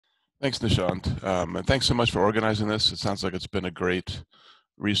Thanks, Nishant. And thanks so much for organizing this. It sounds like it's been a great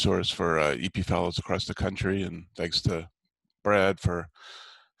resource for EP fellows across the country. And thanks to Brad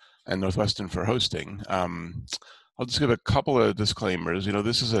and Northwestern for hosting. I'll just give a couple of disclaimers.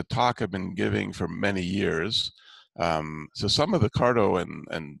 This is a talk I've been giving for many years. So some of the Cardo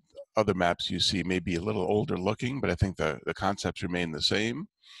and other maps you see may be a little older looking, but I think the concepts remain the same.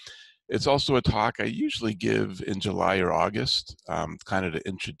 It's also a talk I usually give in July or August, kind of to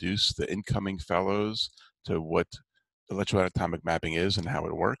introduce the incoming fellows to what electroanatomic mapping is and how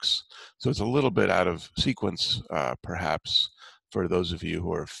it works. So it's a little bit out of sequence, perhaps, for those of you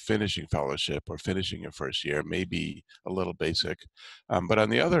who are finishing fellowship or finishing your first year, maybe a little basic. But on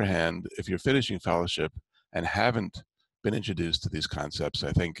the other hand, if you're finishing fellowship and haven't been introduced to these concepts,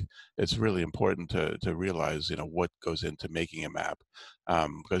 I think it's really important to realize, what goes into making a map.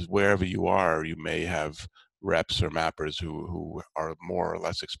 Because wherever you are, you may have reps or mappers who are more or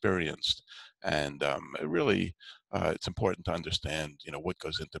less experienced. And it's important to understand, what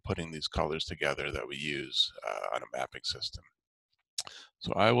goes into putting these colors together that we use on a mapping system.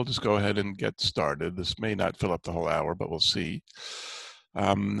 So I will just go ahead and get started. This may not fill up the whole hour, but we'll see.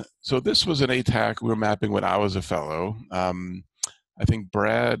 So this was an ATAC we were mapping when I was a fellow. I think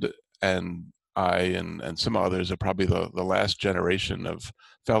Brad and I and some others are probably the last generation of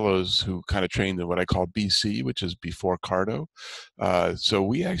fellows who kind of trained in what I call BC, which is before Cardo. So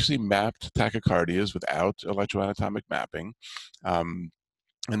we actually mapped tachycardias without electroanatomic mapping.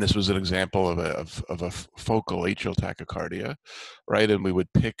 And this was an example of a focal atrial tachycardia, right? And we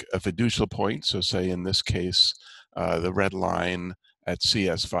would pick a fiducial point. So say in this case, the red line at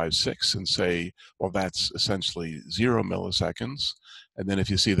CS56 and say, well, that's essentially 0 milliseconds. And then if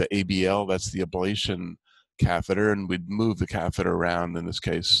you see the ABL, that's the ablation catheter, and we'd move the catheter around, in this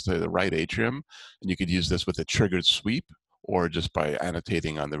case, to the right atrium. And you could use this with a triggered sweep or just by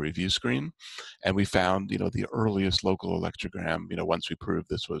annotating on the review screen. And we found, the earliest local electrogram, once we proved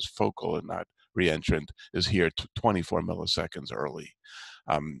this was focal and not reentrant, is here 24 milliseconds early.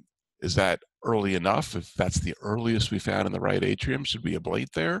 Is that early enough? If that's the earliest we found in the right atrium, should we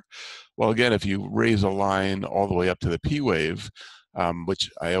ablate there? Well, again, if you raise a line all the way up to the P wave, which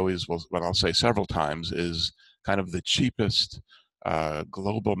I always will, what I'll say several times, is kind of the cheapest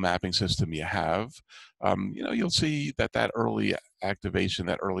global mapping system you have, you'll see that early activation,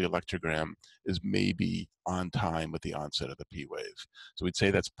 that early electrogram is maybe on time with the onset of the P wave. So we'd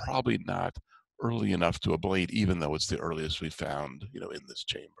say that's probably not early enough to ablate, even though it's the earliest we found, in this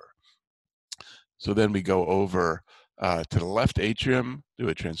chamber. So then we go over to the left atrium, do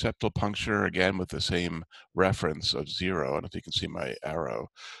a transeptal puncture, again with the same reference of 0. I don't know if you can see my arrow.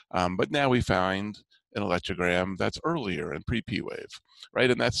 But now we find an electrogram that's earlier in pre-P wave, right?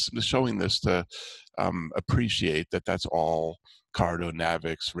 And that's showing this to appreciate that that's all Cardo,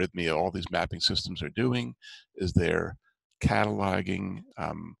 Navix, Rhythmia, all these mapping systems are doing, is they're cataloging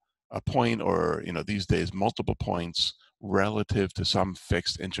a point, or these days multiple points relative to some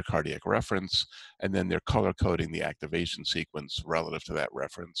fixed intracardiac reference, and then they're color coding the activation sequence relative to that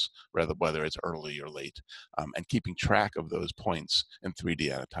reference, whether it's early or late, and keeping track of those points in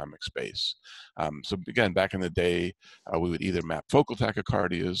 3D anatomic space. So again, back in the day, we would either map focal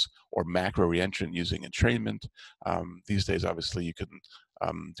tachycardias or macro reentrant using entrainment. These days, obviously, you can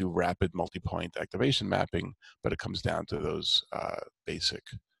do rapid multi-point activation mapping, but it comes down to those basic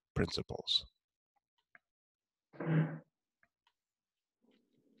principles.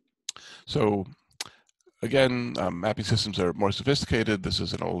 So again, mapping systems are more sophisticated. This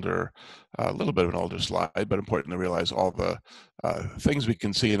is an older, a little bit of an older slide, but important to realize all the things we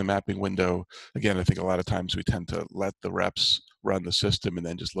can see in a mapping window. Again, I think a lot of times we tend to let the reps run the system and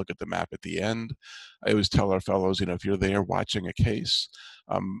then just look at the map at the end. I always tell our fellows, if you're there watching a case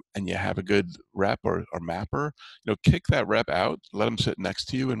and you have a good rep or mapper, kick that rep out, let them sit next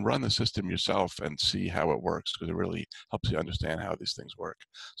to you and run the system yourself and see how it works, because it really helps you understand how these things work.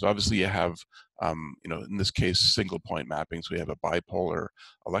 So obviously you have, in this case, single point mapping. So we have a bipolar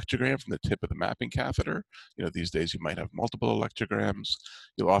electrogram from the tip of the mapping catheter. These days you might have multiple electrograms.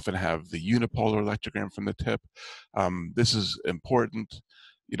 You'll often have the unipolar electrogram from the tip. This is important.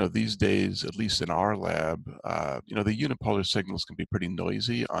 These days, at least in our lab, the unipolar signals can be pretty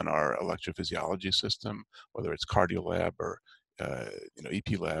noisy on our electrophysiology system, whether it's cardiolab or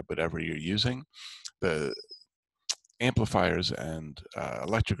EP lab, whatever you're using. The amplifiers and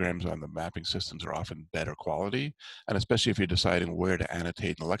electrograms on the mapping systems are often better quality, and especially if you're deciding where to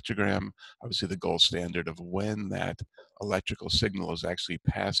annotate an electrogram, obviously the gold standard of when that electrical signal is actually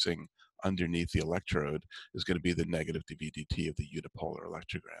passing underneath the electrode is going to be the negative dV/dt of the unipolar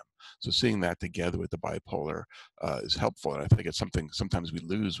electrogram. So seeing that together with the bipolar is helpful, and I think it's something sometimes we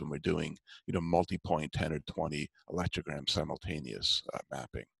lose when we're doing, multi-point 10 or 20 electrogram simultaneous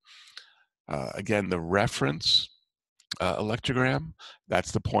mapping. Again, the reference electrogram,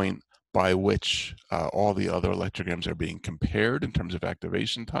 that's the point by which all the other electrograms are being compared in terms of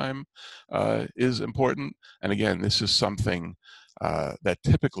activation time is important. And again, this is something that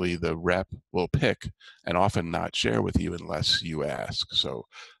typically the rep will pick and often not share with you unless you ask. So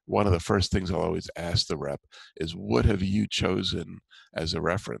one of the first things I'll always ask the rep is, what have you chosen as a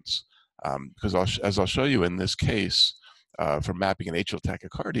reference? Because as I'll show you in this case, for mapping an atrial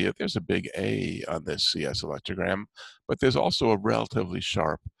tachycardia, there's a big A on this CS electrogram, but there's also a relatively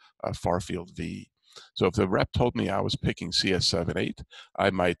sharp far field V. So if the rep told me I was picking CS78, I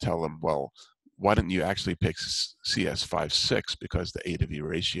might tell him, well, why don't you actually pick CS56, because the A to V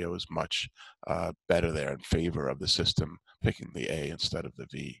ratio is much better there in favor of the system picking the A instead of the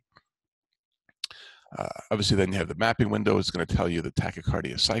V. Obviously, then you have the mapping window. It's going to tell you the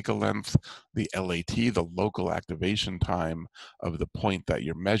tachycardia cycle length, the LAT, the local activation time of the point that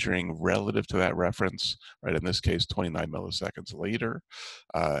you're measuring relative to that reference, right? In this case, 29 milliseconds later.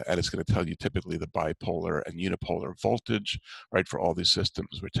 And it's going to tell you typically the bipolar and unipolar voltage, right? For all these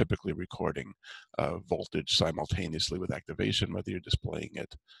systems, we're typically recording voltage simultaneously with activation, whether you're displaying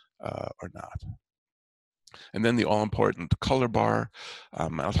it or not. And then the all-important color bar.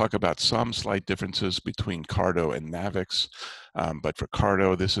 I'll talk about some slight differences between CARDO and NAVIX, but for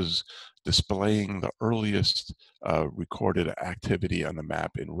CARDO, this is displaying the earliest recorded activity on the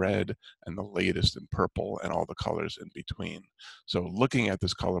map in red and the latest in purple and all the colors in between. So looking at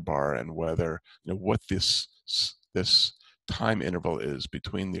this color bar and whether, what this time interval is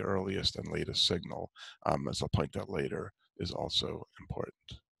between the earliest and latest signal, as I'll point out later, is also important.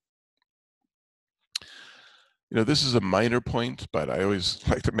 This is a minor point, but I always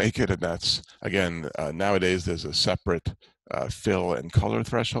like to make it, and that's, again, nowadays there's a separate fill and color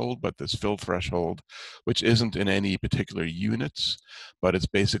threshold, but this fill threshold, which isn't in any particular units, but it's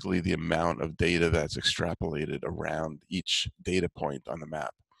basically the amount of data that's extrapolated around each data point on the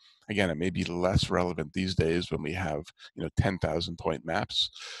map. Again, it may be less relevant these days when we have 10,000 point maps,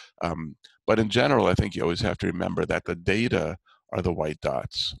 but in general, I think you always have to remember that the data are the white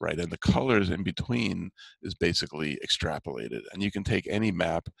dots, right? And the colors in between is basically extrapolated. And you can take any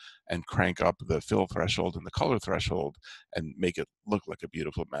map and crank up the fill threshold and the color threshold and make it look like a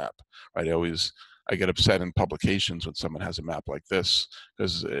beautiful map, right? I get upset in publications when someone has a map like this,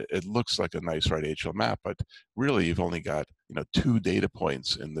 because it looks like a nice right atrial map, but really you've only got 2 data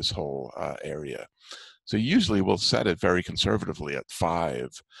points in this whole area. So usually we'll set it very conservatively at 5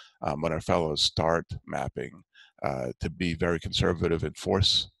 when our fellows start mapping, to be very conservative and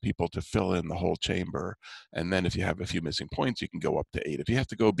force people to fill in the whole chamber. And then if you have a few missing points, you can go up to 8. If you have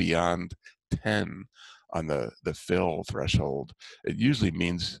to go beyond 10 on the fill threshold, it usually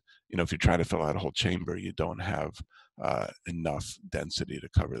means, if you're trying to fill out a whole chamber, you don't have enough density to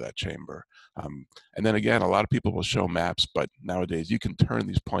cover that chamber. And then again, a lot of people will show maps, but nowadays you can turn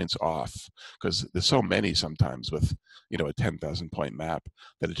these points off, because there's so many sometimes with a 10,000 point map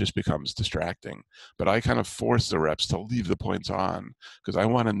that it just becomes distracting. But I kind of force the reps to leave the points on, because I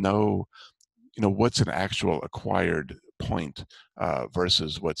want to know what's an actual acquired point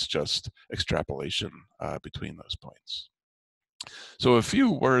versus what's just extrapolation between those points. So a few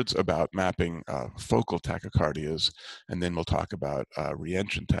words about mapping focal tachycardias, and then we'll talk about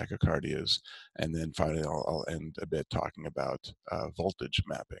reentrant tachycardias, and then finally I'll end a bit talking about voltage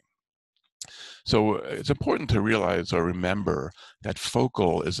mapping. So it's important to realize or remember that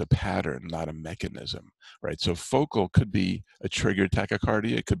focal is a pattern, not a mechanism, right? So focal could be a triggered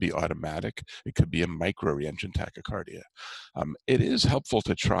tachycardia, it could be automatic, it could be a micro-reentrant tachycardia. It is helpful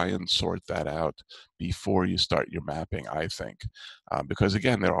to try and sort that out before you start your mapping, I think, because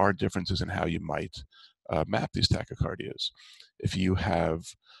again, there are differences in how you might map these tachycardias. If you have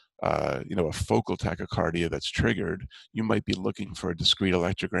a focal tachycardia that's triggered, you might be looking for a discrete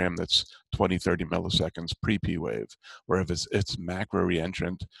electrogram that's 20, 30 milliseconds pre-P wave. Where if it's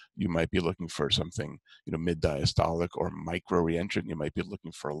macro-reentrant, you might be looking for something, mid-diastolic, or micro-reentrant, you might be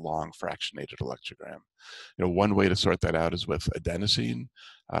looking for a long fractionated electrogram. One way to sort that out is with adenosine,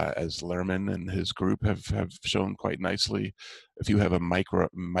 as Lerman and his group have shown quite nicely. If you have a micro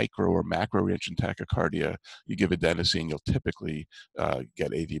or macro-reentrant tachycardia, you give adenosine, you'll typically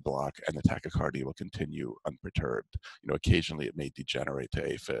get AV block, and the tachycardia will continue unperturbed. Occasionally it may degenerate to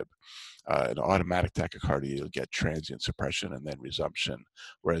AFib. An automatic tachycardia, you'll get transient suppression and then resumption,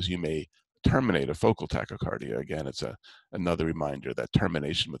 whereas you may terminate a focal tachycardia, again, it's another reminder that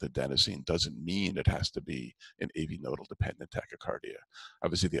termination with adenosine doesn't mean it has to be an AV nodal dependent tachycardia.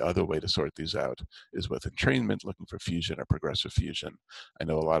 Obviously, the other way to sort these out is with entrainment, looking for fusion or progressive fusion. I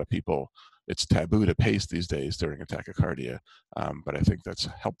know a lot of people, it's taboo to pace these days during a tachycardia, but I think that's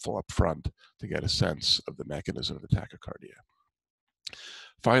helpful up front to get a sense of the mechanism of the tachycardia.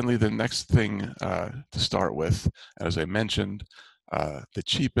 Finally, the next thing to start with, as I mentioned, the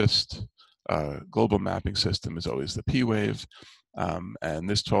cheapest global mapping system is always the P-wave. And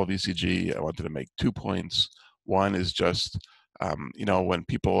this 12 ECG, I wanted to make 2 points. One is just, when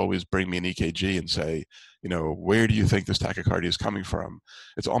people always bring me an EKG and say, where do you think this tachycardia is coming from?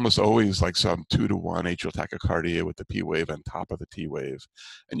 It's almost always like some 2-to-1 atrial tachycardia with the P-wave on top of the T-wave.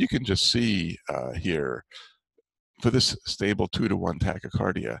 And you can just see here, for this stable 2-to-1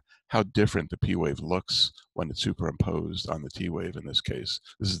 tachycardia, how different the P wave looks when it's superimposed on the T wave in this case.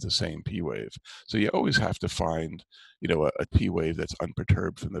 This is the same P wave. So you always have to find, a P wave that's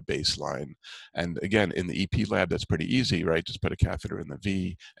unperturbed from the baseline. And again, in the EP lab, that's pretty easy, right? Just put a catheter in the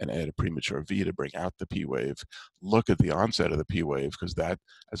V and add a premature V to bring out the P wave. Look at the onset of the P wave, because that,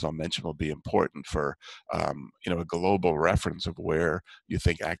 as I'll mention, will be important for, a global reference of where you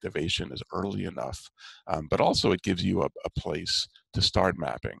think activation is early enough. But also it gives you a place to start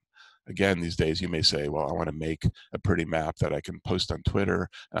mapping. Again, these days you may say, well, I want to make a pretty map that I can post on Twitter.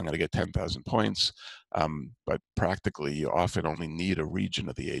 I'm going to get 10,000 points. But practically, you often only need a region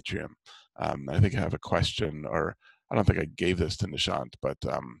of the atrium. I think I have a question, or I don't think I gave this to Nishant, but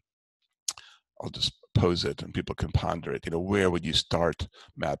I'll just pose it and people can ponder it. Where would you start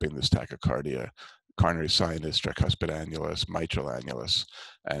mapping this tachycardia? Coronary sinus, tricuspid annulus, mitral annulus.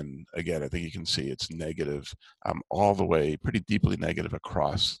 And again, I think you can see it's negative all the way, pretty deeply negative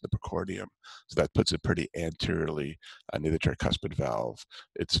across the precordium. So that puts it pretty anteriorly near the tricuspid valve.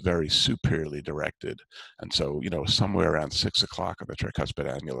 It's very superiorly directed. And so, somewhere around 6 o'clock on the tricuspid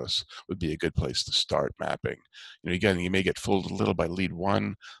annulus would be a good place to start mapping. Again, you may get fooled a little by lead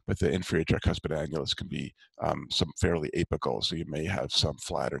 1, but the inferior tricuspid annulus can be some fairly apical. So you may have some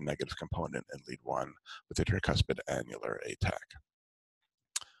flat or negative component in lead 1 with the tricuspid annular ATAC.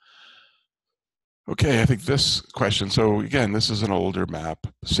 Okay, I think this question, so again, this is an older map,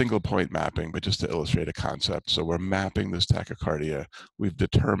 single point mapping, but just to illustrate a concept. So we're mapping this tachycardia. We've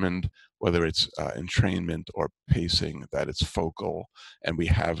determined whether it's entrainment or pacing, that it's focal, and we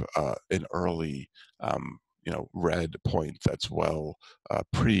have an early red point that's well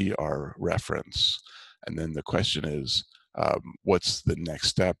pre our reference. And then the question is, what's the next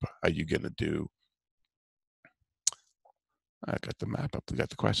step are you going to do? I got the map up, we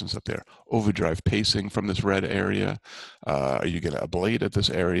got the questions up there. Overdrive pacing from this red area. Are you going to ablate at this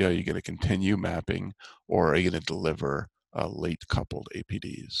area? Are you going to continue mapping? Or are you going to deliver late coupled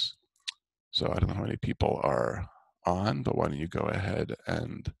APDs? So I don't know how many people are on, but why don't you go ahead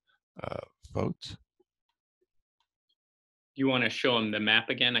and vote? You want to show them the map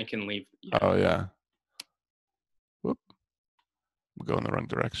again? I can leave. Yeah. Oh, yeah. Whoop. We're going the wrong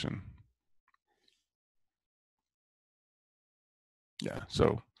direction. Yeah,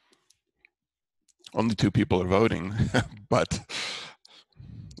 so only 2 people are voting, but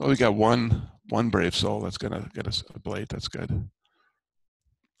well, we got one brave soul that's gonna get us a blade. That's good.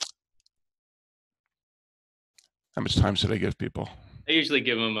 How much time should I give people? I usually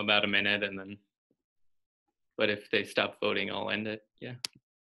give them about a minute, and then, but if they stop voting, I'll end it. Yeah.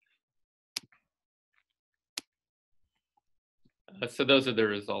 So those are the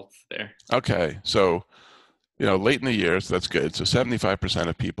results there. Okay, so late in the year, so that's good. So 75%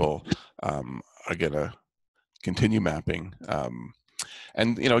 of people are gonna continue mapping.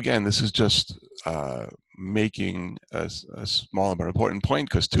 And again, this is just making a small but important point,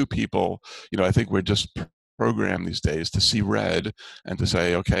 because 2 people, I think we're just programmed these days to see red and to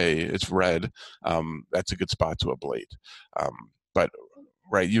say, okay, it's red. That's a good spot to ablate. But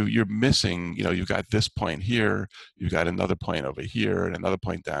right, you're missing. You've got this point here, you've got another point over here, and another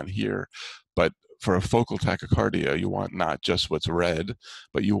point down here. But for a focal tachycardia, you want not just what's red,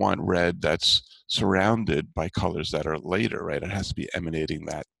 but you want red that's surrounded by colors that are later, right? It has to be emanating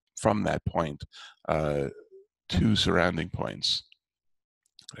that from that point to surrounding points.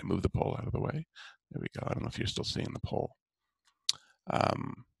 I move the poll out of the way. There we go. I don't know if you're still seeing the poll.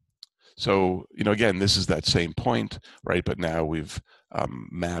 So, again, this is that same point, right? But now we've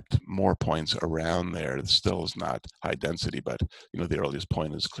mapped more points around there. It still is not high density, but, the earliest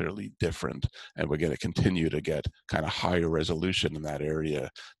point is clearly different. And we're going to continue to get kind of higher resolution in that area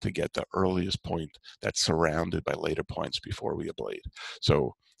to get the earliest point that's surrounded by later points before we ablate.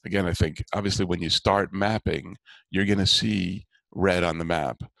 So, again, I think, obviously, when you start mapping, you're going to see red on the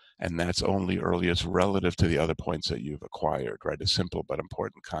map. and that's only earliest relative to the other points that you've acquired, right? A simple but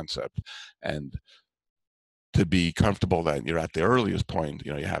important concept. And to be comfortable that you're at the earliest point,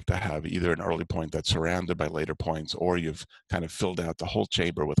 you have to have either an early point that's surrounded by later points, or you've kind of filled out the whole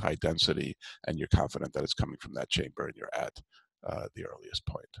chamber with high density, and you're confident that it's coming from that chamber, and you're at the earliest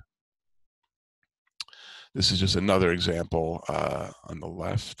point. This is just another example on the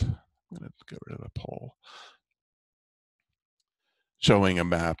left. I'm going to get rid of the poll. Showing a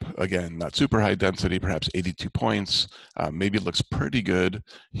map, again, not super high density, perhaps 82 points. Maybe it looks pretty good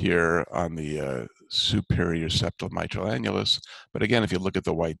here on the superior septal mitral annulus. But again, if you look at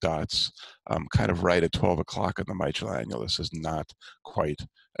the white dots, kind of right at 12 o'clock on the mitral annulus is not quite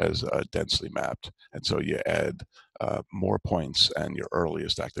as densely mapped. And so you add more points, and your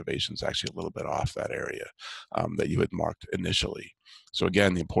earliest activation is actually a little bit off that area that you had marked initially. So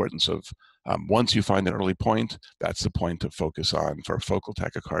again, the importance of once you find an early point, that's the point to focus on for focal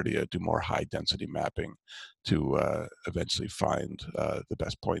tachycardia. Do more high density mapping to eventually find the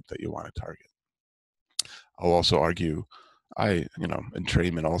best point that you want to target. I'll also argue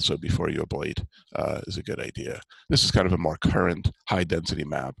entrainment also before you ablate is a good idea. This is kind of a more current high density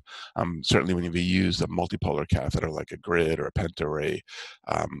map. Certainly when you use a multipolar catheter like a grid or a pentarray,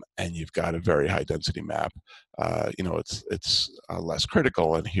 and you've got a very high density map, it's less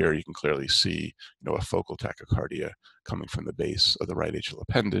critical. And here you can clearly see, a focal tachycardia coming from the base of the right atrial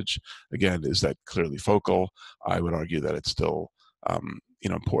appendage. Again, is that clearly focal? I would argue that it's still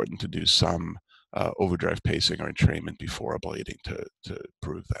important to do some overdrive pacing or entrainment before ablating to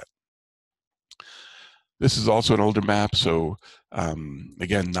prove that. This is also an older map, so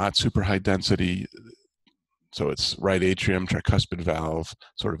again, not super high density. So it's right atrium, tricuspid valve,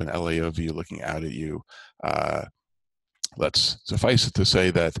 sort of an LAO view looking out at you. Let's suffice it to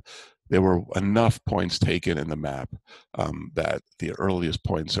say that there were enough points taken in the map that the earliest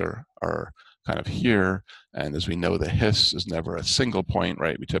points are kind of here. And as we know, the His is never a single point,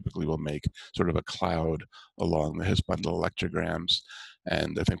 right? We typically will make sort of a cloud along the His bundle electrograms.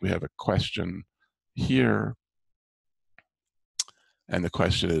 And I think we have a question here. And the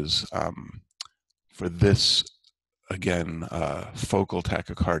question is, for this, again, focal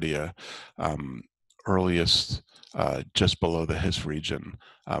tachycardia, earliest just below the His region,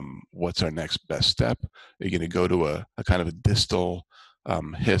 what's our next best step? Are you going to go to a kind of a distal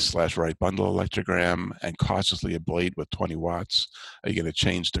His/right bundle electrogram and cautiously ablate with 20 watts? Are you going to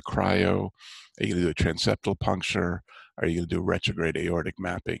change to cryo? Are you going to do a transeptal puncture? Are you going to do retrograde aortic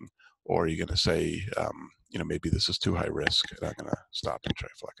mapping? Or are you going to say, maybe this is too high risk and I'm going to stop and try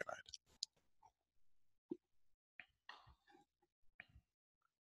flecainide?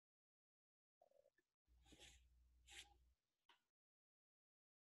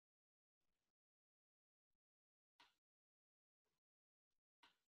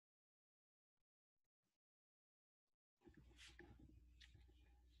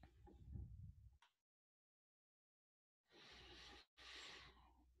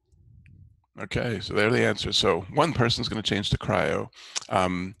 Okay, so there are the answers. So one person's going to change to cryo.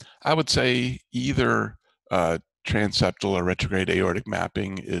 I would say either transeptal or retrograde aortic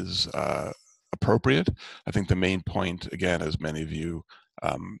mapping is appropriate. I think the main point, again, as many of you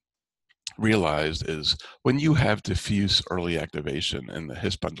realized, is when you have diffuse early activation in the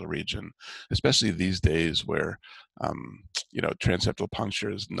His bundle region, especially these days where transeptal puncture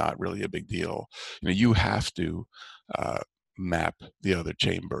is not really a big deal, you have to map the other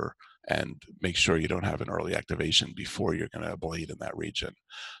chamber and make sure you don't have an early activation before you're going to ablate in that region.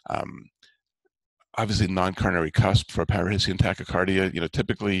 Obviously, non-coronary cusp for parahiscine tachycardia,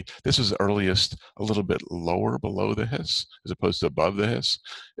 typically this is earliest a little bit lower below the His as opposed to above the His.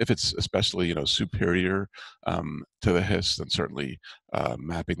 If it's especially, superior to the His, then certainly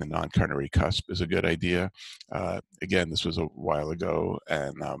mapping the non-coronary cusp is a good idea. Again, this was a while ago,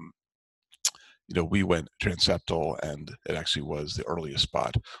 and we went transeptal, and it actually was the earliest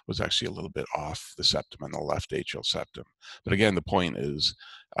spot was actually a little bit off the septum on the left atrial septum. But again, the point is,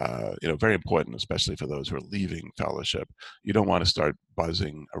 very important, especially for those who are leaving fellowship. You don't want to start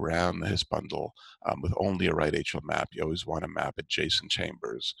buzzing around the His bundle with only a right atrial map. You always want to map adjacent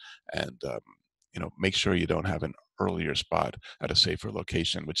chambers and make sure you don't have an earlier spot at a safer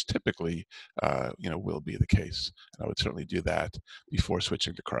location, which typically, will be the case. And I would certainly do that before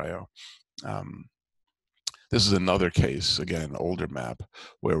switching to cryo. This is another case, again, older map,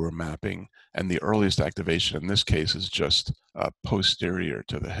 where we're mapping, and the earliest activation in this case is just posterior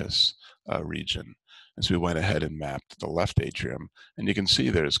to the His region. And so we went ahead and mapped the left atrium, and you can see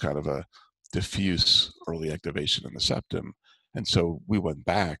there's kind of a diffuse early activation in the septum. And so we went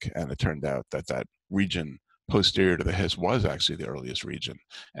back, and it turned out that that region posterior to the His was actually the earliest region.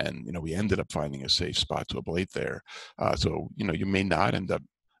 And, we ended up finding a safe spot to ablate there. So, you may not end up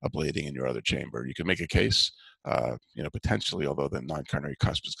ablating in your other chamber. You can make a case, potentially, although the non-coronary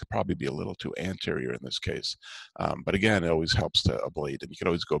cuspids could probably be a little too anterior in this case. But again, it always helps to ablate, and you can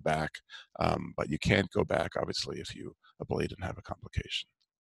always go back, but you can't go back, obviously, if you ablate and have a complication.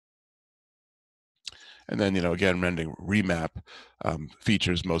 And then, again, rendering remap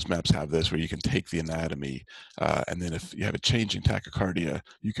features, most maps have this, where you can take the anatomy, and then if you have a changing tachycardia,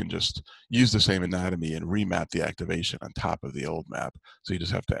 you can just use the same anatomy and remap the activation on top of the old map. So you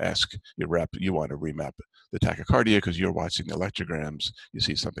just have to ask your rep, you want to remap the tachycardia because you're watching the electrograms, you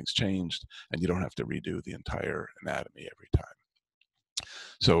see something's changed, and you don't have to redo the entire anatomy every time.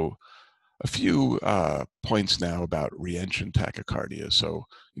 So a few points now about reentrant tachycardia. So,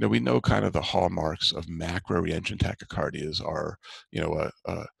 we know kind of the hallmarks of macro reentrant tachycardias are,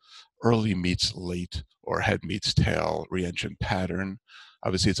 a early meets late or head meets tail reentrant pattern.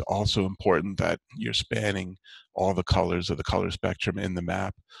 Obviously, it's also important that you're spanning all the colors of the color spectrum in the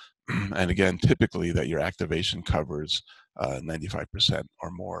map. And again, typically that your activation covers 95%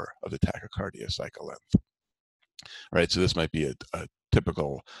 or more of the tachycardia cycle length. Right, so this might be a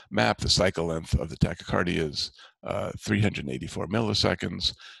typical map. The cycle length of the tachycardia is 384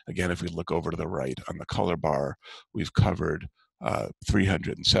 milliseconds. Again, if we look over to the right on the color bar, we've covered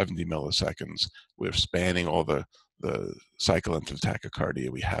 370 milliseconds. We're spanning all the cycle length of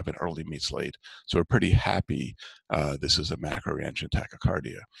tachycardia. We have an early meets late. So we're pretty happy this is a macro reentrant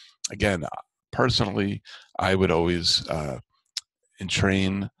tachycardia. Again, personally, I would always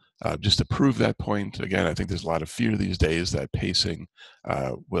entrain just to prove that point. Again, I think there's a lot of fear these days that pacing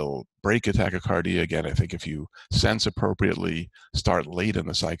will break a tachycardia. Again, I think if you sense appropriately, start late in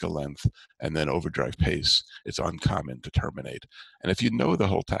the cycle length, and then overdrive pace, it's uncommon to terminate. And if you know the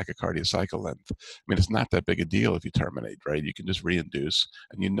whole tachycardia cycle length, I mean, it's not that big a deal if you terminate, right? You can just reinduce,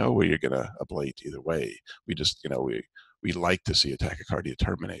 and you know where you're going to ablate either way. We just, we like to see a tachycardia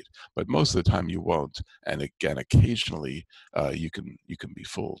terminate, but most of the time you won't. And again, occasionally you can be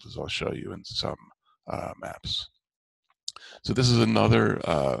fooled, as I'll show you in some maps. So this is another,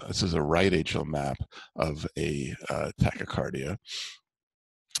 this is a right atrial map of a tachycardia.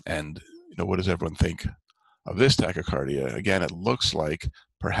 And what does everyone think of this tachycardia? Again, it looks like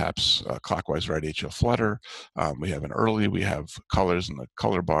perhaps clockwise right atrial flutter. We have an early, we have colors in the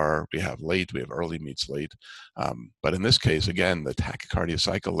color bar, we have late, we have early meets late. But in this case, again, the tachycardia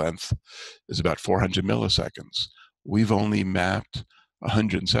cycle length is about 400 milliseconds. We've only mapped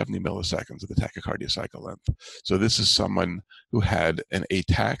 170 milliseconds of the tachycardia cycle length. So this is someone who had an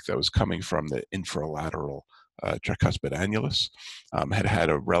ATAC that was coming from the infralateral tricuspid annulus, had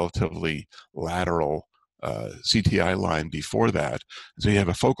a relatively lateral CTI line before that. So you have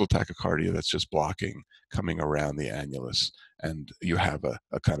a focal tachycardia that's just blocking coming around the annulus, and you have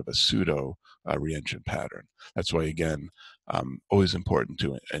a kind of a pseudo reentrant pattern. That's why, again, always important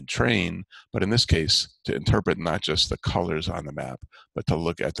to train, but in this case, to interpret not just the colors on the map, but to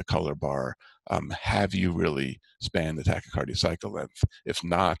look at the color bar. Have you really spanned the tachycardia cycle length? If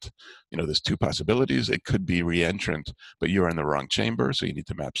not, there's two possibilities. It could be reentrant, but you're in the wrong chamber, so you need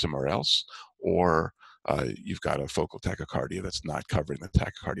to map somewhere else, or you've got a focal tachycardia that's not covering the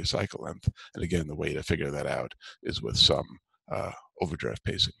tachycardia cycle length. And again, the way to figure that out is with some overdrive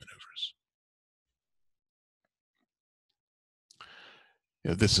pacing maneuvers.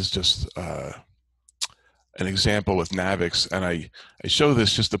 This is just an example with Navix, and I show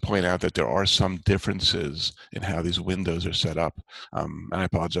this just to point out that there are some differences in how these windows are set up. And I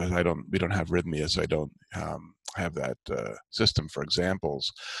apologize, we don't have Rhythmia, so I don't have that system for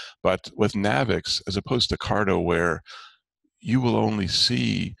examples. But with Navix, as opposed to Cardo, where you will only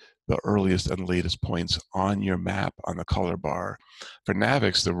see the earliest and latest points on your map on the color bar. For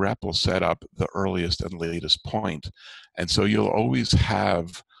Navix, the rep will set up the earliest and latest point. And so you'll always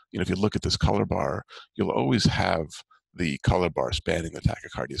have, if you look at this color bar, you'll always have the color bar spanning the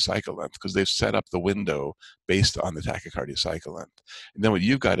tachycardia cycle length because they've set up the window based on the tachycardia cycle length. And then what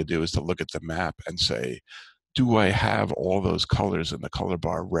you've got to do is to look at the map and say, do I have all those colors in the color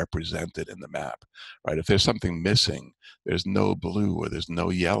bar represented in the map, right? If there's something missing, there's no blue or there's no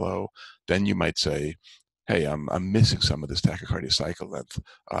yellow, then you might say, hey, I'm missing some of this tachycardia cycle length.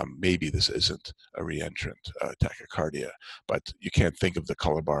 Maybe this isn't a reentrant tachycardia, but you can't think of the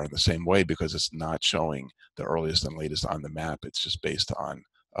color bar in the same way because it's not showing the earliest and latest on the map. It's just based on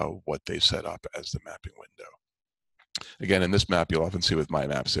what they've set up as the mapping window. Again, in this map, you'll often see with my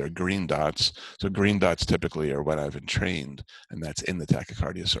maps, there are green dots. So green dots typically are when I've entrained, and that's in the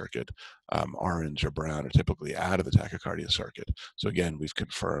tachycardia circuit. Orange or brown are typically out of the tachycardia circuit. So again, we've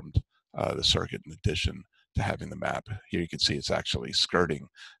confirmed the circuit in addition to having the map. Here you can see it's actually skirting.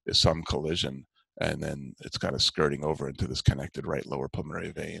 There's some collision, and then it's kind of skirting over into this connected right lower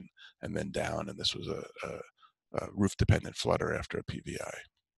pulmonary vein, and then down. And this was a roof-dependent flutter after a PVI.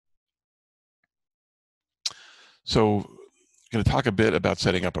 So I'm going to talk a bit about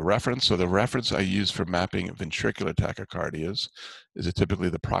setting up a reference. So the reference I use for mapping ventricular tachycardias is typically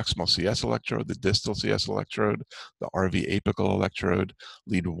the proximal CS electrode, the distal CS electrode, the RV apical electrode,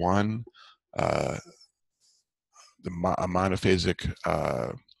 lead 1, a monophasic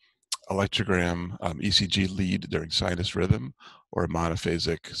electrogram ECG lead during sinus rhythm, or a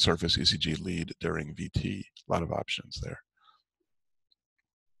monophasic surface ECG lead during VT. A lot of options there.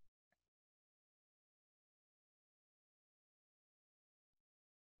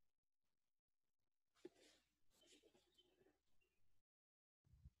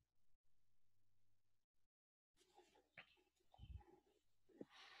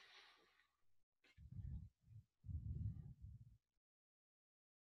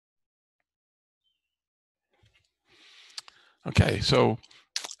 Okay, so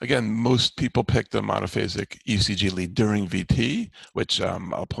again, most people pick the monophasic ECG lead during VT, which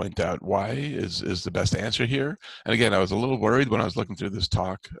I'll point out why is the best answer here. And again, I was a little worried when I was looking through this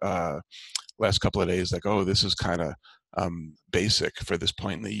talk last couple of days, like, oh, this is kind of basic for this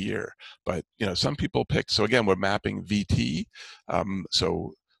point in the year. But some people picked. So again, we're mapping VT.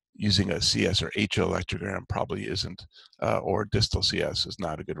 So using a CS or HO electrogram probably isn't, or distal CS is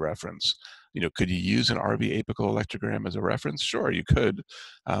not a good reference. Could you use an RV apical electrogram as a reference? Sure, you could.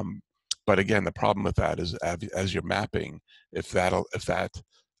 But again, the problem with that is as you're mapping, if that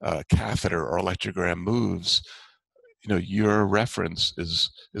catheter or electrogram moves, your reference is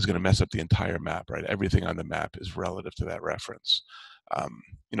going to mess up the entire map, right? Everything on the map is relative to that reference.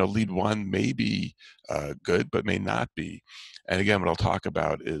 Lead 1 may be good, but may not be. And again, what I'll talk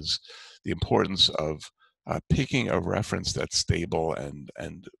about is the importance of picking a reference that's stable and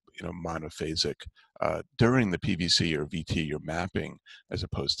monophasic during the PVC or VT you're mapping, as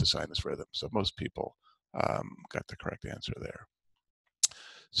opposed to sinus rhythm. So most people got the correct answer there.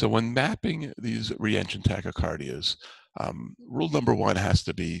 So when mapping these reentrant tachycardias, rule number 1 has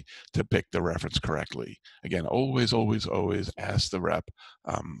to be to pick the reference correctly. Again, always, always, always ask the rep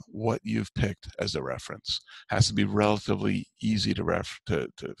what you've picked as a reference. Has to be relatively easy for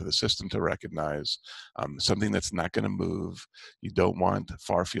the system to recognize, something that's not going to move. You don't want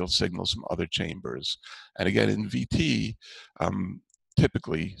far field signals from other chambers. And again, in VT,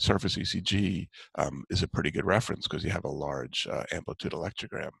 typically surface ECG is a pretty good reference because you have a large amplitude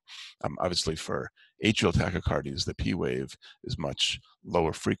electrogram. Obviously for atrial tachycardias, the P wave is much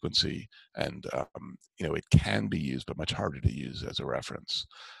lower frequency, and it can be used, but much harder to use as a reference.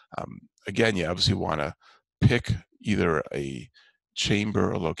 Again, you obviously want to pick either a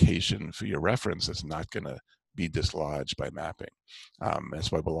chamber or location for your reference that's not going to be dislodged by mapping.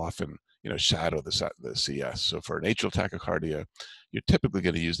 That's why we'll often shadow the CS. So for an atrial tachycardia, you're typically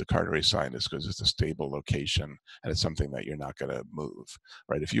going to use the coronary sinus because it's a stable location and it's something that you're not going to move,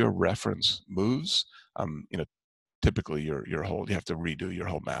 right? If your reference moves, typically you have to redo your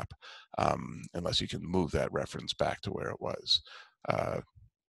whole map unless you can move that reference back to where it was.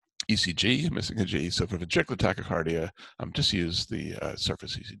 ECG, missing a G. So for ventricular tachycardia, just use the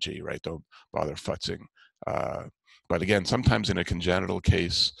surface ECG, right? Don't bother futzing. But again, sometimes in a congenital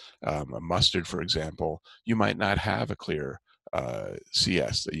case, a mustard, for example, you might not have a clear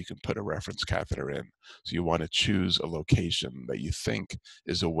CS that you can put a reference catheter in. So you want to choose a location that you think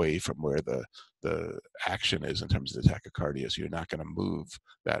is away from where the action is in terms of the tachycardia. So you're not going to move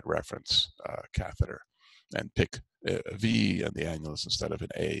that reference catheter, and pick a V on the annulus instead of an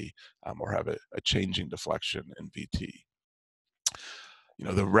A, or have a changing deflection in VT.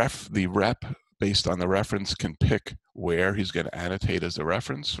 The rep based on the reference can pick where he's going to annotate as a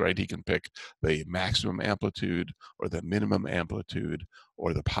reference, right? He can pick the maximum amplitude or the minimum amplitude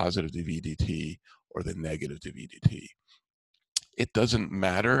or the positive DVDT or the negative DVDT. It doesn't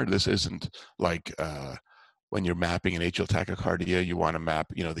matter. This isn't like when you're mapping an atrial tachycardia, you want to map,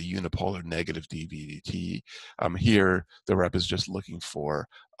 the unipolar negative DVDT. Here, the rep is just looking for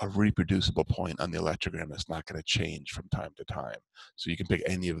a reproducible point on the electrogram that's not going to change from time to time. So you can pick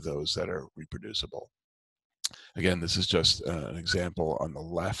any of those that are reproducible. Again, this is just an example on the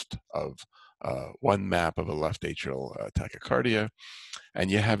left of one map of a left atrial tachycardia.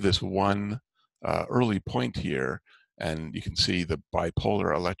 And you have this one early point here, and you can see the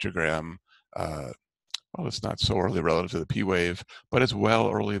bipolar electrogram. Well, it's not so early relative to the P wave, but it's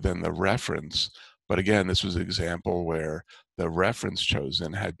well earlier than the reference. But again, this was an example where the reference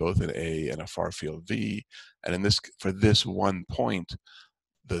chosen had both an A and a far field V. And for this one point,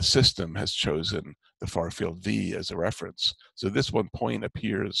 the system has chosen the far field V as a reference. So this one point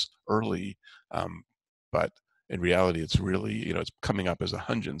appears early, but in reality, it's really, it's coming up as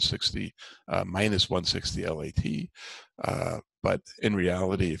 160 minus 160 LAT. But in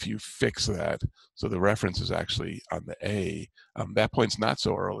reality, if you fix that, so the reference is actually on the A, that point's not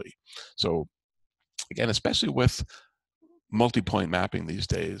so early. So again, especially with multi-point mapping these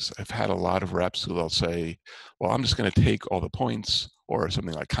days, I've had a lot of reps who they'll say, well, I'm just going to take all the points, or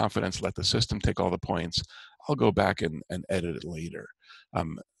something like confidence, let the system take all the points. I'll go back and edit it later.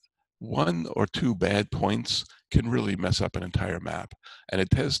 One or two bad points can really mess up an entire map. And it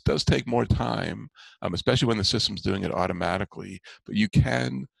does take more time, especially when the system's doing it automatically, but you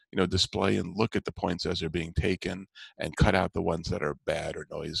can display and look at the points as they're being taken and cut out the ones that are bad or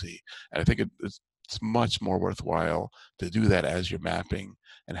noisy. And I think it's much more worthwhile to do that as you're mapping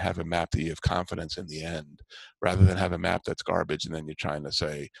and have a map that you have confidence in the end, rather than have a map that's garbage and then you're trying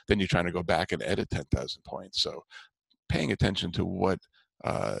to go back and edit 10,000 points. So paying attention to what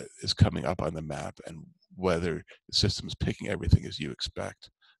is coming up on the map and whether the system's picking everything as you expect,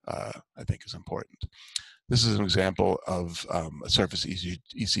 I think is important. This is an example of a surface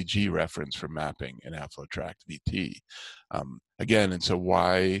ECG reference for mapping in outflow tract VT. Again, and so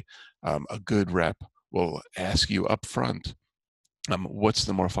why a good rep will ask you up front, what's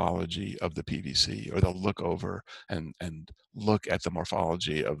the morphology of the PVC, or they'll look over and look at the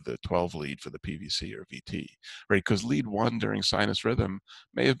morphology of the 12 lead for the PVC or VT, right? Because lead 1 during sinus rhythm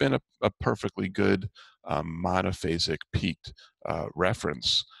may have been a perfectly good monophasic peaked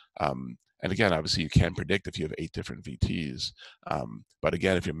reference. And again, obviously you can predict if you have 8 different VTs. But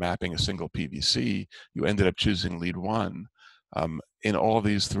again, if you're mapping a single PVC, you ended up choosing lead 1. In all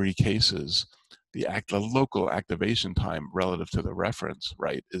these 3 cases, the local activation time relative to the reference,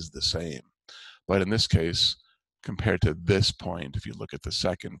 right, is the same. But in this case, compared to this point, if you look at the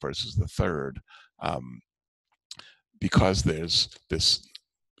second versus the third, because there's this,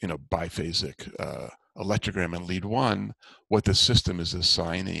 biphasic electrogram in lead 1, what the system is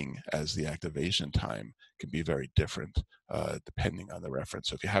assigning as the activation time can be very different depending on the reference.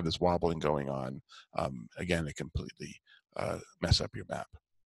 So if you have this wobbling going on, again, it completely mess up your map.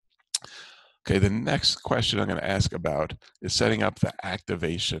 Okay, the next question I'm going to ask about is setting up the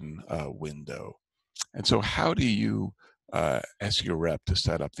activation window. And so how do you ask your rep to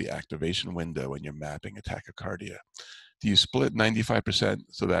set up the activation window when you're mapping a tachycardia? Do you split 95%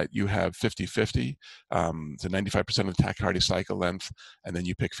 so that you have 50-50, so 95% of the tachycardia cycle length, and then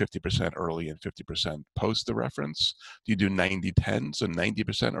you pick 50% early and 50% post the reference? Do you do 90-10, so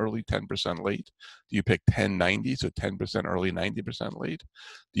 90% early, 10% late? Do you pick 10-90, so 10% early, 90% late?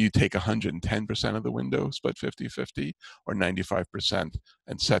 Do you take 110% of the window, split 50-50, or 95%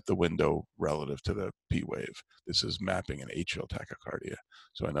 and set the window relative to the P wave? This is mapping an atrial tachycardia.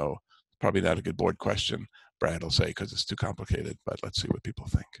 So I know probably not a good board question, Brad will say, because it's too complicated, but let's see what people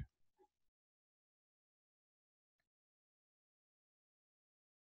think.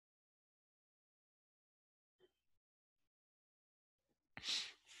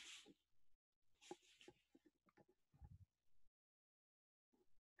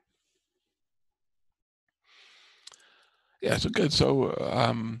 Yeah, so good. So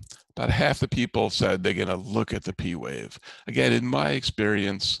about half the people said they're going to look at the P wave. Again, in my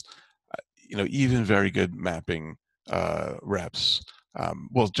experience, even very good mapping reps,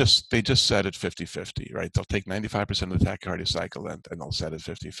 they just set it 50-50, right? They'll take 95% of the tachycardia cycle length and they'll set it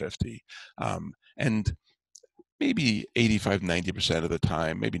 50-50. And maybe 85-90% of the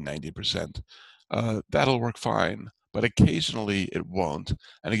time, maybe 90%, that'll work fine. But occasionally it won't.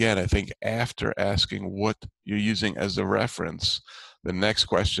 And again, I think after asking what you're using as a reference, the next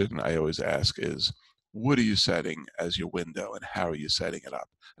question I always ask is, what are you setting as your window and how are you setting it up?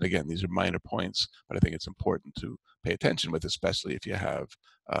 And again, these are minor points, but I think it's important to pay attention with, especially if you have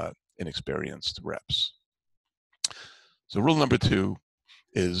inexperienced reps. So rule number 2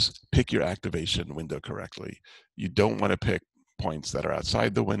 is pick your activation window correctly. You don't want to pick points that are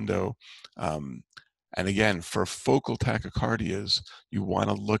outside the window. And again, for focal tachycardias, you want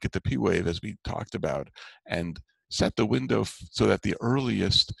to look at the P wave as we talked about and set the window so that the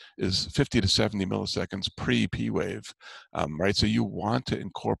earliest is 50 to 70 milliseconds pre-P wave, right? So you want to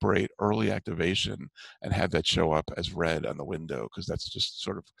incorporate early activation and have that show up as red on the window, because that's just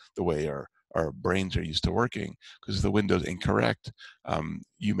sort of the way our brains are used to working. Because if the window's incorrect,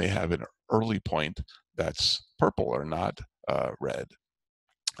 you may have an early point that's purple or not red.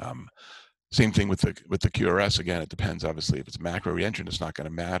 Same thing with the QRS. Again, it depends. Obviously, if it's macro reentrant, it's not going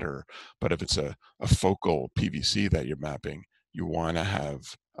to matter. But if it's a focal PVC that you're mapping, you want to have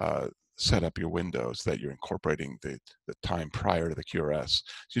set up your window so that you're incorporating the time prior to the QRS.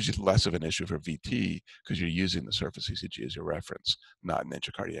 It's usually less of an issue for VT because you're using the surface ECG as your reference, not an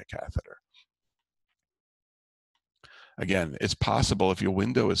intracardiac catheter. Again, it's possible if your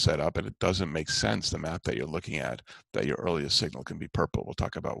window is set up and it doesn't make sense, the map that you're looking at, that your earliest signal can be purple. We'll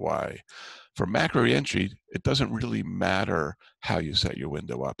talk about why. For macro reentry, it doesn't really matter how you set your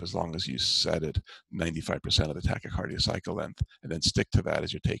window up as long as you set it 95% of the tachycardia cycle length and then stick to that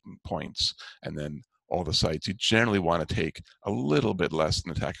as you're taking points. And then all the sites, you generally want to take a little bit less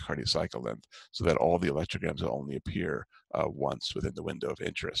than the tachycardia cycle length so that all the electrograms will only appear once within the window of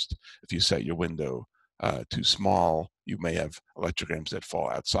interest. If you set your window too small, you may have electrograms that fall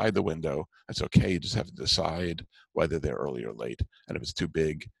outside the window. That's okay. You just have to decide whether they're early or late. And if it's too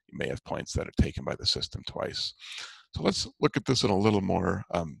big, you may have points that are taken by the system twice. So let's look at this in a little more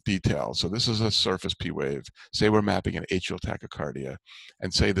detail. So this is a surface P wave. Say we're mapping an atrial tachycardia,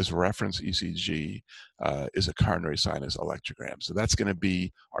 and say this reference ECG is a coronary sinus electrogram. So that's going to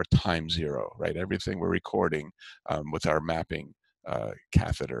be our time zero, right? Everything we're recording with our mapping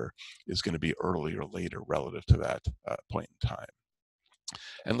catheter is going to be early or later relative to that point in time.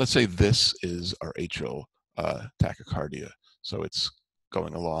 And let's say this is our atrial tachycardia. So it's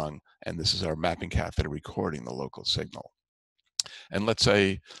going along, and this is our mapping catheter recording the local signal. And let's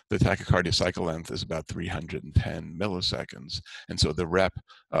say the tachycardia cycle length is about 310 milliseconds. And so the rep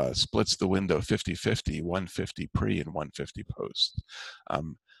splits the window 50-50, 150 pre and 150 post.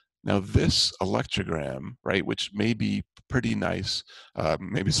 Now this electrogram, right, which may be pretty nice,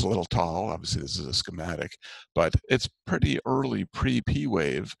 maybe it's a little tall, obviously this is a schematic, but it's pretty early pre-P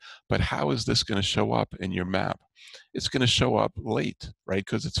wave, but how is this going to show up in your map? It's going to show up late, right,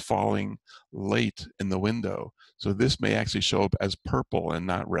 because it's falling late in the window. So this may actually show up as purple and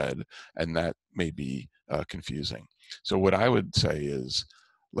not red, and that may be confusing. So what I would say is,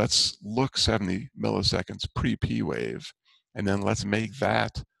 let's look 70 milliseconds pre-P wave, and then let's make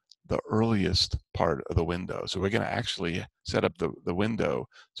that the earliest part of the window. So we're going to actually set up the window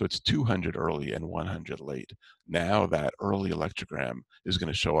so it's 200 early and 100 late. Now that early electrogram is going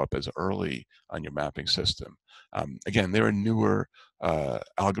to show up as early on your mapping system. Again, there are newer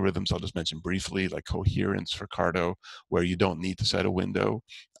algorithms I'll just mention briefly, like coherence for Cardo, where you don't need to set a window,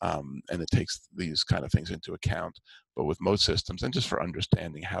 and it takes these kind of things into account. But with most systems, and just for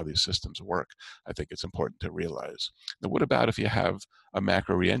understanding how these systems work, I think it's important to realize. Now, what about if you have a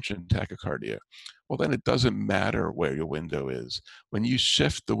macro reentrant tachycardia? Well, then it doesn't matter where your window is. When you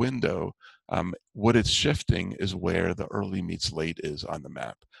shift the window, what it's shifting is where the early meets late is on the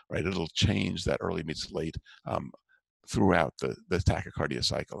map, right? It'll change that early meets late throughout the tachycardia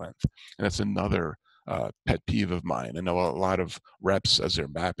cycle length. And that's another pet peeve of mine. I know a lot of reps, as they're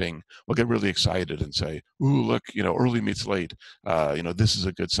mapping, will get really excited and say, ooh, look, early meets late. This is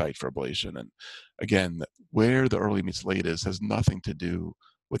a good site for ablation. And again, where the early meets late is has nothing to do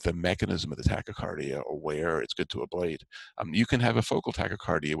with the mechanism of the tachycardia or where it's good to ablate. You can have a focal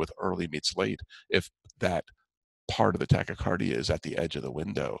tachycardia with early meets late if that part of the tachycardia is at the edge of the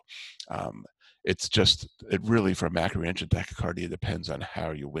window. It's just, it really, for macro reentrant tachycardia, depends on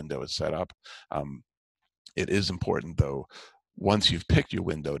how your window is set up. It is important, though, once you've picked your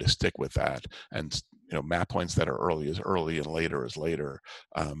window, to stick with that, and map points that are early is early and later is later,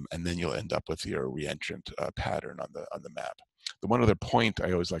 and then you'll end up with your reentrant pattern on the map. The one other point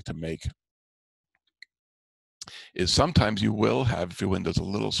I always like to make is sometimes you will have, if your window's a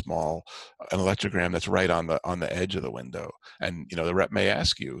little small, an electrogram that's right on the edge of the window, and the rep may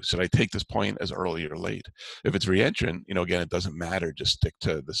ask you, should I take this point as early or late? If it's reentrant, again, it doesn't matter, just stick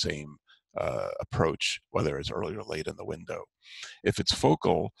to the same approach, whether it's early or late in the window. If it's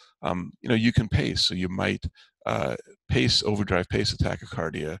focal, you can pace. So you might overdrive pace a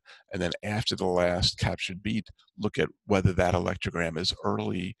tachycardia, and then after the last captured beat, look at whether that electrogram is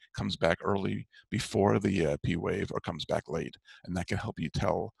early, comes back early before the P wave, or comes back late. And that can help you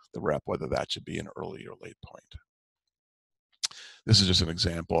tell the rep whether that should be an early or late point. This is just an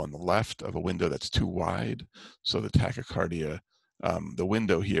example on the left of a window that's too wide. So the tachycardia, the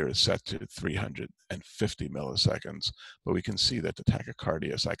window here is set to 350 milliseconds, but we can see that the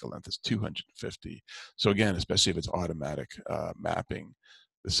tachycardia cycle length is 250. So again, especially if it's automatic mapping,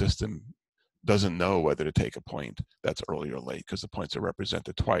 the system doesn't know whether to take a point that's early or late because the points are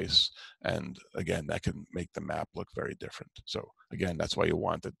represented twice. And again, that can make the map look very different. So again, that's why you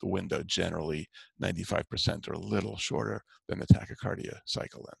want the window generally 95% or a little shorter than the tachycardia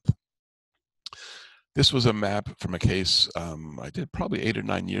cycle length. This was a map from a case I did probably 8 or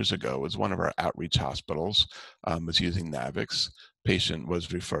 9 years ago. It was one of our outreach hospitals. Was using Navix. Patient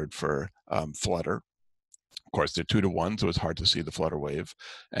was referred for flutter. Of course, they're 2 to 1, so it's hard to see the flutter wave.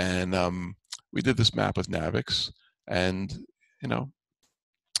 And we did this map with Navix, and you know,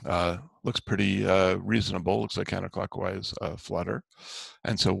 looks pretty reasonable. Looks like counterclockwise flutter.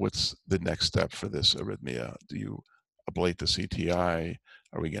 And so, what's the next step for this arrhythmia? Do you ablate the CTI?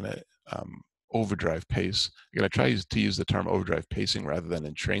 Are we going to overdrive pace? I'm going to try to use the term overdrive pacing rather than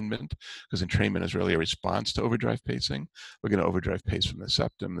entrainment, because entrainment is really a response to overdrive pacing. We're going to overdrive pace from the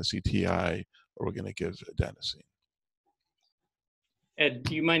septum, the CTI, or we're going to give adenosine. Ed,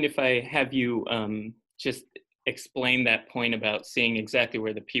 do you mind if I have you just explain that point about seeing exactly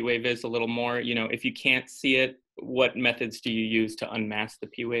where the P wave is a little more? You know, if you can't see it, what methods do you use to unmask the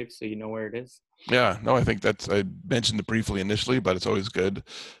P wave so you know where it is? Yeah, no, I think I mentioned it briefly initially, but it's always good.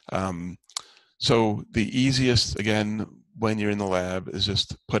 So the easiest, again, when you're in the lab is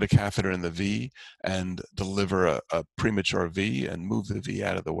just put a catheter in the V and deliver a premature V and move the V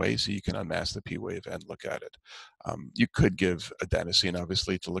out of the way so you can unmask the P wave and look at it. You could give adenosine,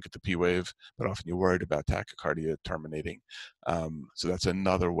 obviously, to look at the P wave, but often you're worried about tachycardia terminating. So that's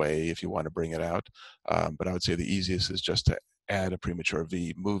another way if you want to bring it out. But I would say the easiest is just to add a premature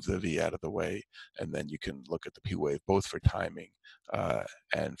V, move the V out of the way, and then you can look at the P wave both for timing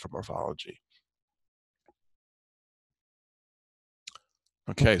and for morphology.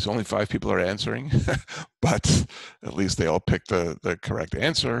 Okay, so only 5 people are answering, but at least they all picked the correct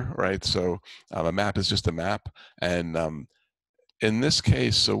answer, right? So a map is just a map. And in this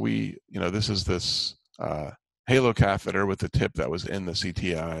case, so this is this halo catheter with the tip that was in the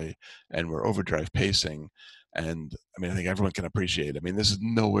CTI, and we're overdrive pacing. And I mean, I think everyone can appreciate. I mean, this is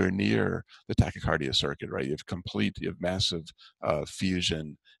nowhere near the tachycardia circuit, right? You have massive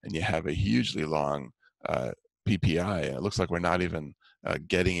fusion, and you have a hugely long PPI. And it looks like we're not even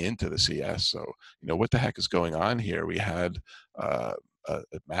getting into the CS. So, what the heck is going on here? We had a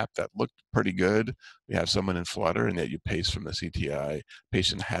map that looked pretty good. We have someone in flutter, and yet you pace from the CTI.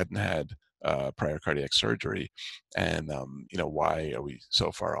 Patient hadn't had prior cardiac surgery, and why are we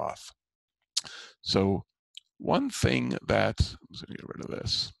so far off? So, one thing that I'm just going to get rid of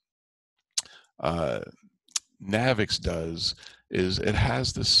this. Navix does is it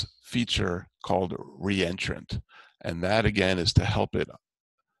has this feature called reentrant, and that again is to help it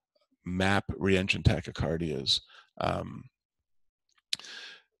map reentrant tachycardias.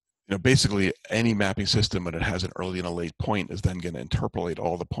 Basically any mapping system when it has an early and a late point is then going to interpolate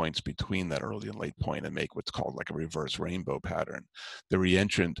all the points between that early and late point and make what's called like a reverse rainbow pattern. The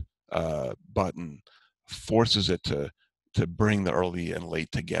reentrant button forces it to bring the early and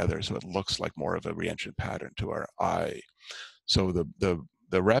late together, so it looks like more of a reentrant pattern to our eye. So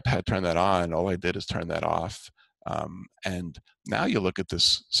the rep had turned that on. All I did is turn that off. And now you look at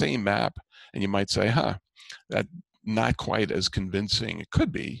this same map and you might say, that not quite as convincing. It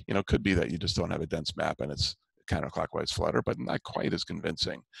could be, could be that you just don't have a dense map and it's counterclockwise flutter, but not quite as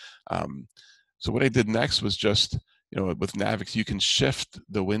convincing. So what I did next was just, with Navix, you can shift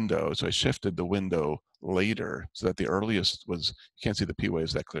the window. So I shifted the window later so that the earliest was, you can't see the P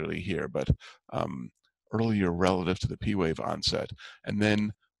waves that clearly here, but earlier relative to the P wave onset, and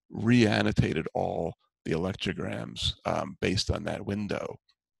then re-annotated all the electrograms based on that window,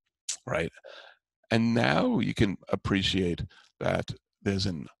 right? And now you can appreciate that there's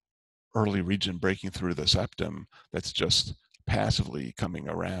an early region breaking through the septum that's just passively coming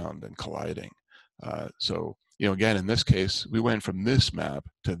around and colliding. So, again, in this case, we went from this map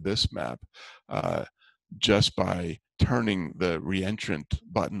to this map just by turning the reentrant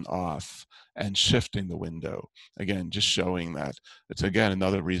button off and shifting the window. Again, just showing that it's, again,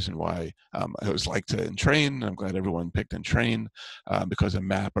 another reason why I always like to entrain. I'm glad everyone picked entrain because a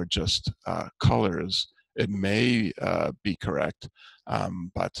map are just colors. It may be correct,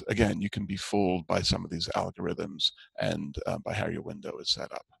 but again, you can be fooled by some of these algorithms and by how your window is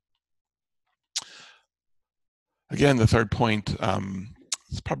set up. Again, the third point,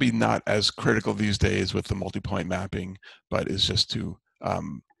 it's probably not as critical these days with the multi-point mapping, but is just to,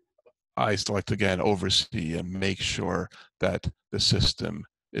 I still like to, again, oversee and make sure that the system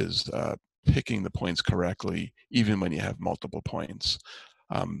is picking the points correctly, even when you have multiple points.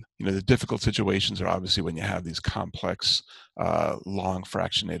 The difficult situations are obviously when you have these complex, long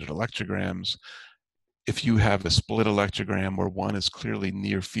fractionated electrograms. If you have a split electrogram where one is clearly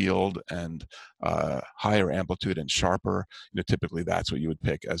near field and higher amplitude and sharper, typically that's what you would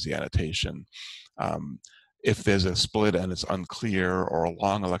pick as the annotation. if there's a split and it's unclear, or a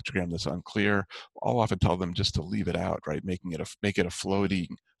long electrogram that's unclear, I'll often tell them just to leave it out, right? Make it a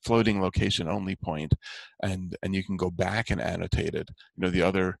floating location only point, and you can go back and annotate it. The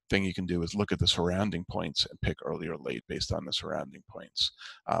other thing you can do is look at the surrounding points and pick early or late based on the surrounding points.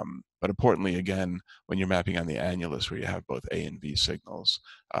 But importantly, again, when you're mapping on the annulus where you have both A and V signals,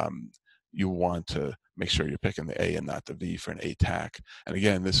 you want to make sure you're picking the A and not the V for an ATAC. And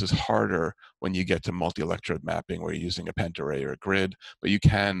again, this is harder when you get to multi-electrode mapping where you're using a pentarray or a grid, but you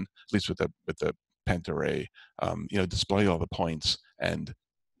can, at least with the pentarray, display all the points and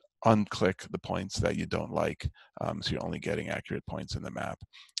unclick the points that you don't like, so you're only getting accurate points in the map.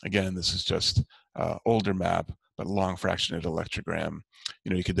 Again, this is just older map, but long fractionated electrogram.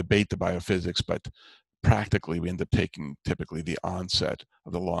 You could debate the biophysics, but practically we end up taking typically the onset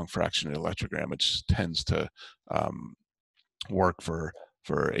of the long fractionated electrogram, which tends to work for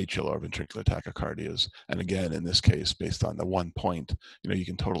atrial or ventricular tachycardias. And again, in this case, based on the one point, you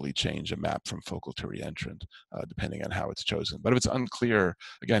can totally change a map from focal to reentrant, depending on how it's chosen. But if it's unclear,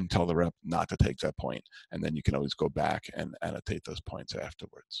 again, tell the rep not to take that point, and then you can always go back and annotate those points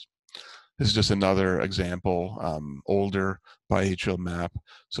afterwards. This is just another example, older biatrial map.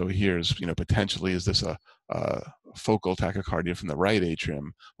 So here's, potentially, is this a focal tachycardia from the right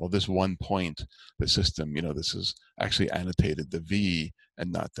atrium? Well, this one point, the system, this is actually annotated the V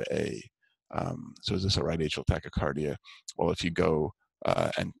and not the A. So is this a right atrial tachycardia? Well, if you go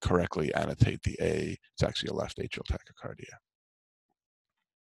and correctly annotate the A, it's actually a left atrial tachycardia.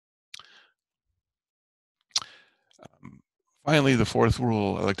 Finally, the fourth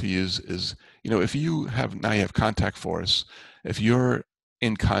rule I like to use is, if you have contact force, if you're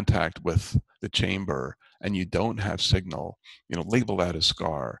in contact with the chamber and you don't have signal, label that as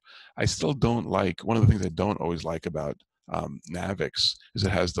scar. I still don't like, one of the things I don't always like about Navix is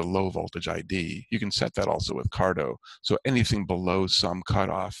it has the low voltage ID. You can set that also with Cardo. So anything below some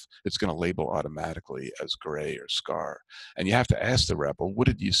cutoff, it's going to label automatically as gray or scar. And you have to ask the rep, well, what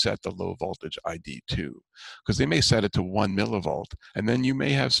did you set the low voltage ID to? Because they may set it to 1 millivolt, and then you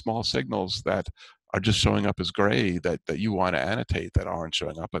may have small signals that are just showing up as gray that you want to annotate that aren't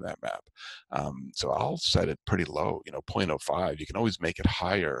showing up on that map. So I'll set it pretty low, 0.05. You can always make it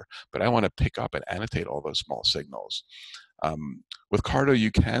higher, but I want to pick up and annotate all those small signals. With Cardo,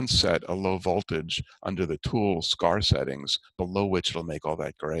 you can set a low voltage under the tool scar settings, below which it'll make all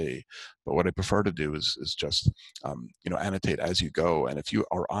that gray. But what I prefer to do is just, annotate as you go. And if you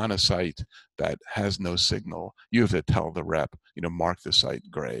are on a site that has no signal, you have to tell the rep, mark the site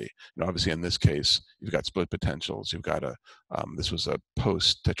gray. Obviously in this case, you've got split potentials. You've got this was a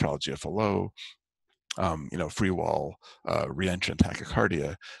post tetralogy of Fallot, free wall reentrant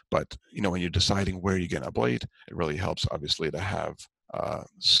tachycardia. But when you're deciding where you're going to ablate, it really helps, obviously, to have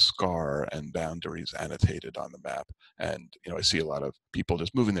scar and boundaries annotated on the map. And I see a lot of people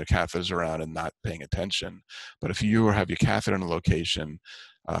just moving their catheters around and not paying attention. But if you have your catheter in a location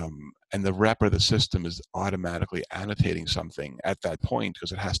and the rep or the system is automatically annotating something at that point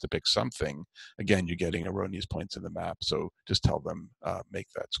because it has to pick something, again, you're getting erroneous points in the map. So just tell them, make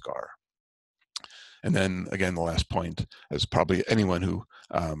that scar. And then again, the last point, as probably anyone who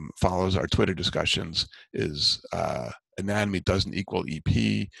follows our Twitter discussions, is anatomy doesn't equal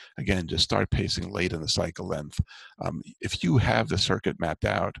EP. Again, just start pacing late in the cycle length. If you have the circuit mapped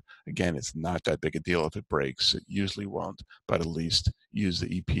out, again, it's not that big a deal if it breaks. It usually won't, but at least use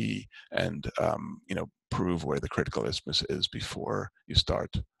the EP and prove where the critical isthmus is before you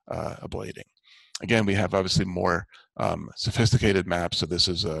start ablating. Again, we have obviously more sophisticated maps. So this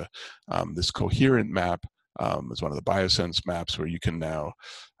is this coherent map is one of the Biosense maps where you can now,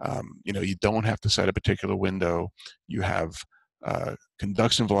 you don't have to set a particular window. You have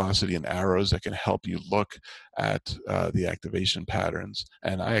conduction velocity and arrows that can help you look at the activation patterns.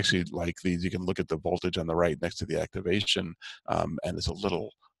 And I actually like these. You can look at the voltage on the right next to the activation, and it's a little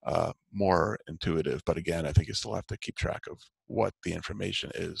more intuitive. But again, I think you still have to keep track of what the information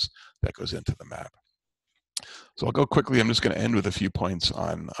is that goes into the map. So I'll go quickly. I'm just going to end with a few points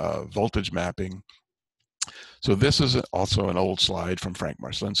on voltage mapping. So this is also an old slide from Frank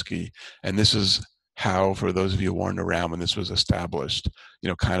Marslinski, and this is how, for those of you who weren't around when this was established,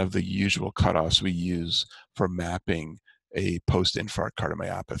 kind of the usual cutoffs we use for mapping a post-infarct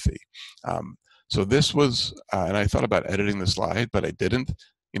cardiomyopathy. So this was, and I thought about editing the slide, but I didn't.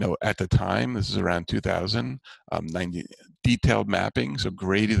 At the time, this is around 2000, 90 detailed mapping, so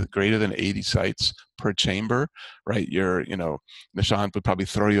greater than 80 sites per chamber, right? Nishant would probably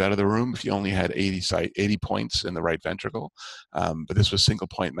throw you out of the room if you only had 80 points in the right ventricle. But this was single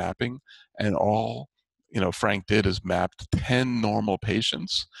point mapping, and all Frank did is mapped 10 normal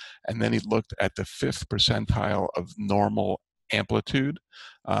patients, and then he looked at the 5th percentile of normal amplitude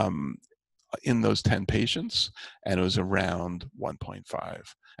in those 10 patients, and it was around 1.5.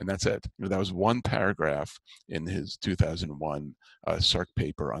 And that's it. That was one paragraph in his 2001 Circ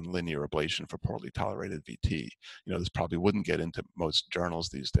paper on linear ablation for poorly tolerated VT. This probably wouldn't get into most journals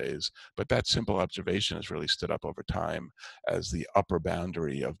these days, but that simple observation has really stood up over time as the upper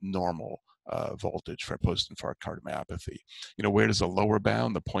boundary of normal voltage for post-infarct cardiomyopathy. Where does the lower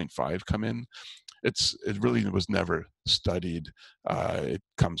bound, the 0.5, come in? It really was never studied. It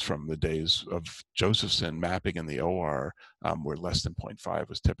comes from the days of Josephson mapping in the OR, where less than 0.5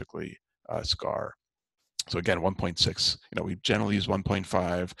 was typically scar. So again, 1.6, we generally use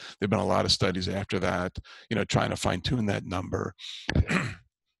 1.5. There've been a lot of studies after that, trying to fine tune that number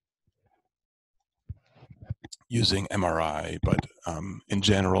using MRI. But in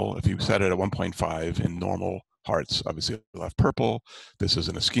general, if you set it at 1.5 in normal hearts, obviously you'll have purple. This is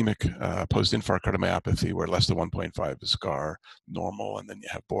an ischemic post-infarct cardiomyopathy where less than 1.5 is scar normal, and then you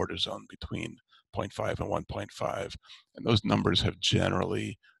have border zone between 0.5 and 1.5. And those numbers have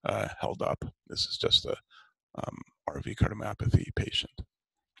generally held up. This is just a RV cardiomyopathy patient.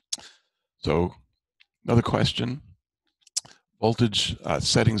 So another question, voltage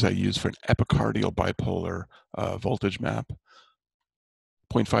settings I use for an epicardial bipolar voltage map: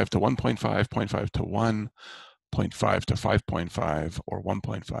 0.5 to 1.5, 0.5 to 1, 0.5 to 5.5, or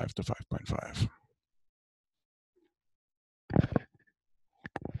 1.5 to 5.5.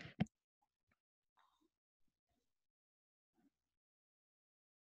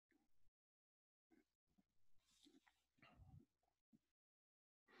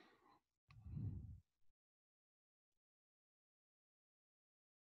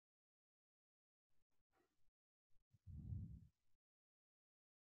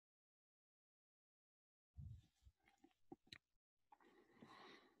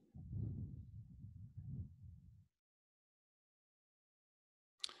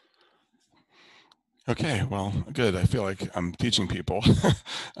 Okay, well, good. I feel like I'm teaching people.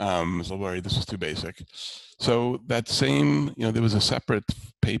 I was a little worried this was too basic. So that same, there was a separate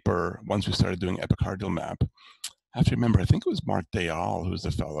paper once we started doing epicardial map. I have to remember, I think it was Mark Dayal, who was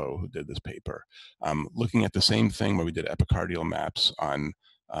the fellow who did this paper, looking at the same thing where we did epicardial maps on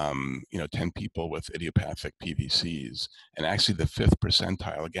 10 people with idiopathic PVCs. And actually the 5th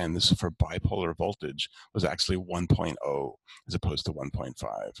percentile, again, this is for bipolar voltage, was actually 1.0 as opposed to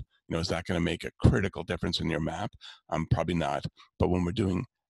 1.5. Is that going to make a critical difference in your map? Probably not. But when we're doing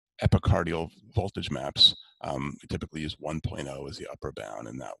epicardial voltage maps, we typically use 1.0 as the upper bound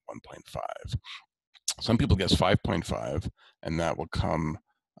and not 1.5. Some people guess 5.5, and that will come,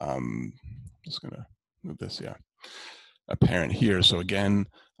 just going to move this, yeah, apparent here. So again,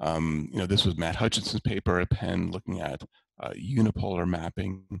 this was Matt Hutchinson's paper at Penn looking at unipolar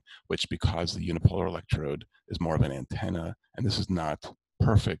mapping, which, because the unipolar electrode is more of an antenna, and this is not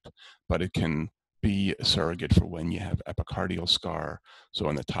perfect, but it can be a surrogate for when you have epicardial scar. So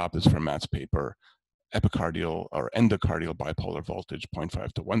on the top is from Matt's paper, epicardial or endocardial bipolar voltage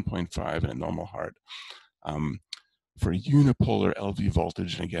 0.5 to 1.5 in a normal heart. For unipolar LV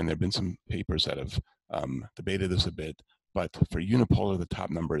voltage, and again, there have been some papers that have debated this a bit, but for unipolar, the top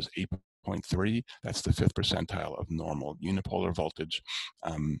number is 8.3. That's the 5th percentile of normal unipolar voltage.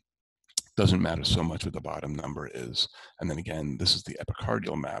 Doesn't matter so much what the bottom number is. And then again, this is the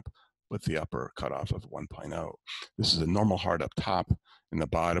epicardial map with the upper cutoff of 1.0. This is a normal heart up top. In the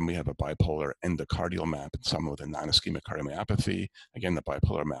bottom, we have a bipolar endocardial map in someone with a non-ischemic cardiomyopathy. Again, the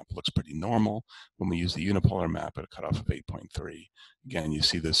bipolar map looks pretty normal. When we use the unipolar map at a cutoff of 8.3, again, you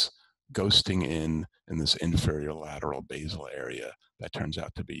see this ghosting in this inferior lateral basal area that turns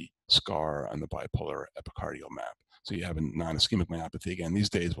out to be scar on the bipolar epicardial map. So you have a non-ischemic myopathy. Again, these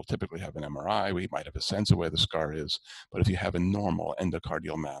days we'll typically have an MRI. We might have a sense of where the scar is, but if you have a normal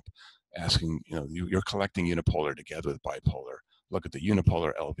endocardial map, asking, you're collecting unipolar together with bipolar, look at the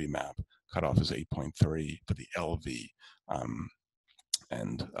unipolar LV map, cutoff is 8.3 for the LV,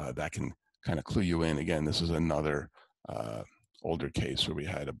 and that can kind of clue you in. Again, this is another older case where we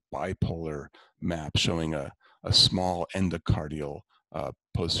had a bipolar map showing a small endocardial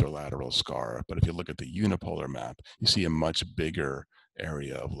posterolateral scar. But if you look at the unipolar map, you see a much bigger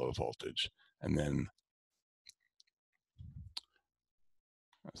area of low voltage. And then,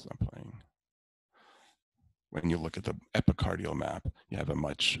 that's not playing. When you look at the epicardial map, you have a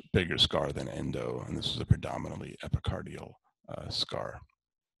much bigger scar than endo, and this is a predominantly epicardial scar.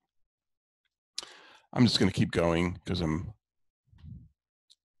 I'm just going to keep going because time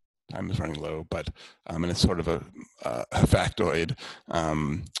is running low, but and it's sort of a factoid.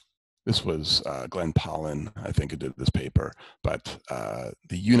 this was Glenn Pollan, I think, who did this paper, but the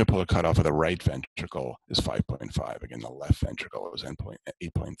unipolar cutoff of the right ventricle is 5.5. Again, the left ventricle is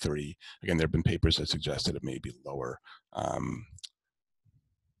 8.3. Again, there have been papers that suggested it may be lower.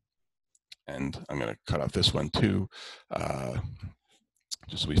 And I'm going to cut off this one too,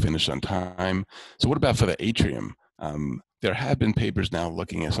 just so we finish on time. So what about for the atrium? There have been papers now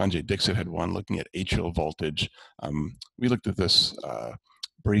looking at, Sanjay Dixit had one looking at atrial voltage. We looked at this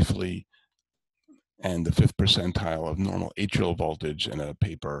briefly, and the 5th percentile of normal atrial voltage in a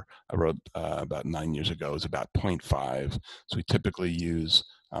paper I wrote about 9 years ago is about 0.5. So we typically use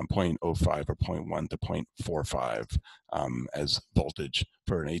 0.05 or 0.1 to 0.45 as voltage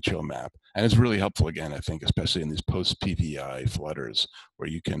for an atrial map. And it's really helpful, again, I think, especially in these post-PVI flutters, where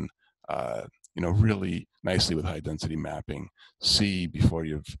you can, really nicely with high-density mapping, see before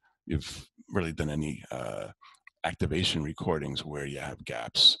you've really done any activation recordings where you have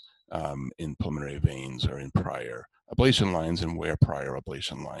gaps in pulmonary veins or in prior ablation lines and where prior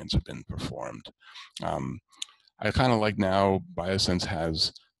ablation lines have been performed. I kind of like now Biosense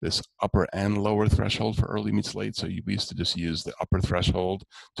has this upper and lower threshold for early meets late. So we used to just use the upper threshold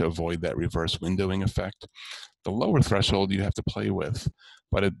to avoid that reverse windowing effect. The lower threshold you have to play with,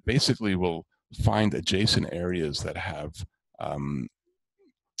 but it basically will find adjacent areas that have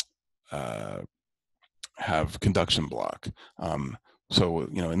conduction block. So,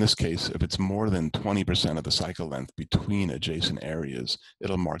 in this case, if it's more than 20% of the cycle length between adjacent areas,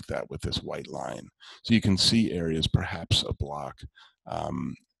 it'll mark that with this white line. So you can see areas perhaps a block.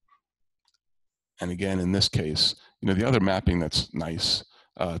 And again, in this case, the other mapping that's nice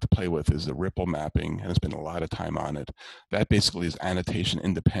to play with is the ripple mapping, and there's been a lot of time on it. That basically is annotation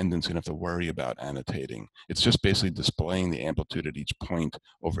independence. You don't have to worry about annotating. It's just basically displaying the amplitude at each point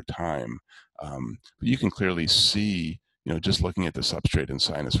over time. But you can clearly see, just looking at the substrate and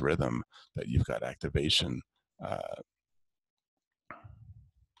sinus rhythm, that you've got activation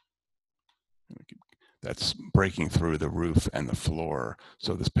that's breaking through the roof and the floor.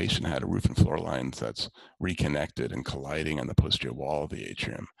 So this patient had a roof and floor lines that's reconnected and colliding on the posterior wall of the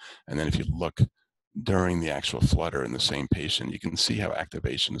atrium. And then if you look during the actual flutter in the same patient, you can see how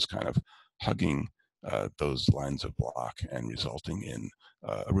activation is kind of hugging those lines of block and resulting in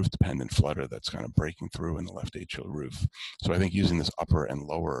a roof-dependent flutter that's kind of breaking through in the left atrial roof. So I think using this upper and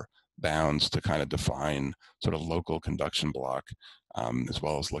lower bounds to kind of define sort of local conduction block, as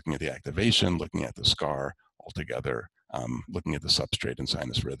well as looking at the activation, looking at the scar altogether, looking at the substrate and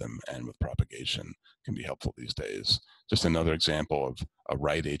sinus rhythm and with propagation can be helpful these days. Just another example of a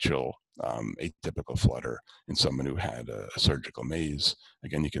right atrial atypical flutter in someone who had a surgical maze.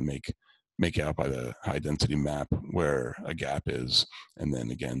 Again, you can make out by the high density map where a gap is, and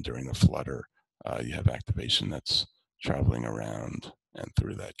then again during the flutter, you have activation that's traveling around and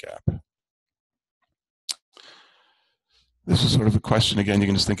through that gap. This is sort of a question, again, you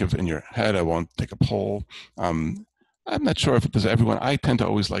can just think of in your head. I won't take a poll. I'm not sure if it does everyone. I tend to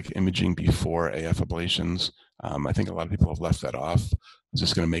always like imaging before AF ablations. I think a lot of people have left that off. I was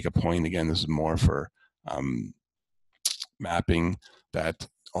just going to make a point. Again, this is more for mapping, that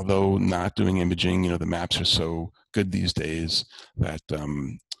although not doing imaging, the maps are so good these days that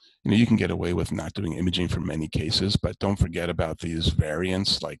you can get away with not doing imaging for many cases, but don't forget about these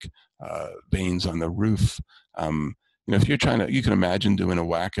variants like veins on the roof. If you're you can imagine doing a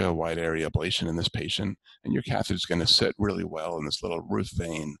WACA, wide area ablation in this patient, and your catheter is going to sit really well in this little roof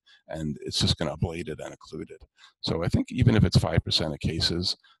vein, and it's just going to ablate it and occlude it. So I think even if it's 5% of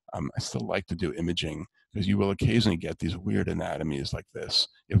cases, I still like to do imaging, because you will occasionally get these weird anatomies like this.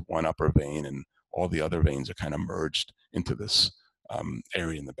 You have one upper vein and all the other veins are kind of merged into this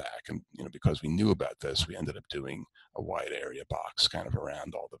area in the back. And because we knew about this, we ended up doing a wide area box kind of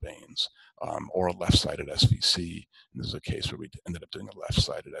around all the veins, or a left-sided SVC. And this is a case where we ended up doing a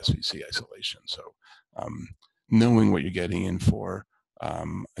left-sided SVC isolation. So knowing what you're getting in for,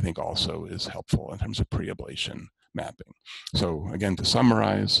 I think also is helpful in terms of pre-ablation mapping. So again, to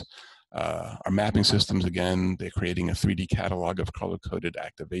summarize, our mapping systems, again, they're creating a 3D catalog of color-coded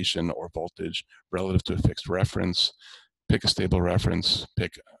activation or voltage relative to a fixed reference. Pick a stable reference,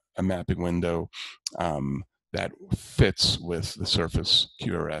 pick a mapping window that fits with the surface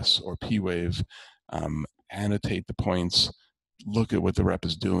QRS or P-wave, annotate the points, look at what the rep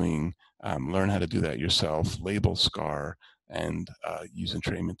is doing, learn how to do that yourself, label scar, and use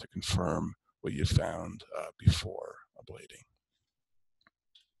entrainment to confirm what you found before ablating.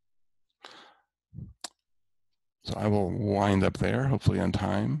 So I will wind up there, hopefully on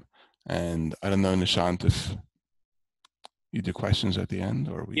time. And I don't know, Nishant, if you do questions at the end,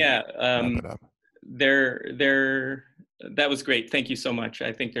 or we wrap it up. There That was great. Thank you so much.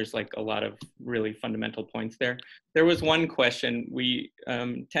 I think there's like a lot of really fundamental points there. There was one question. We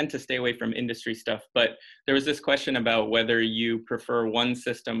tend to stay away from industry stuff, but there was this question about whether you prefer one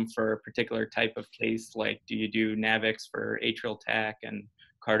system for a particular type of case, like do you do Navix for atrial tach and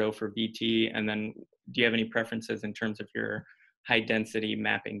Cardo for VT? And then do you have any preferences in terms of your high density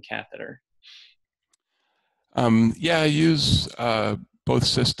mapping catheter? Yeah, I use both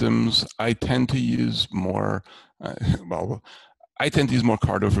systems. I tend to use more, well, I tend to use more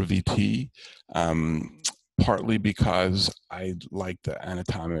Cardo for VT, partly because I like the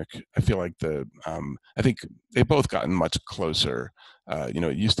anatomic. I feel like I think they've both gotten much closer.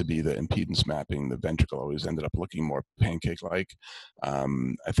 It used to be the impedance mapping, the ventricle always ended up looking more pancake-like.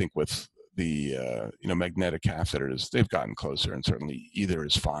 I think with the magnetic catheters, they've gotten closer, and certainly either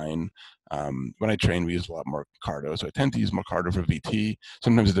is fine. When I train, we use a lot more Cardo, so I tend to use more Cardo for VT.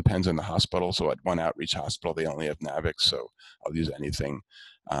 Sometimes it depends on the hospital. So at one outreach hospital, they only have Navix, so I'll use anything.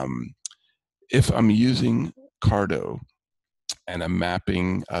 If I'm using Cardo and I'm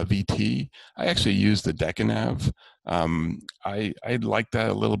mapping VT, I actually use the DecaNav. I like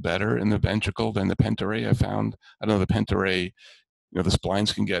that a little better in the ventricle than the Pentaray. I found. I don't know, the Pentaray, the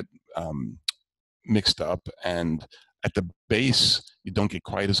splines can get mixed up, and at the base you don't get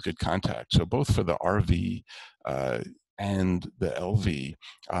quite as good contact. So both for the RV and the LV,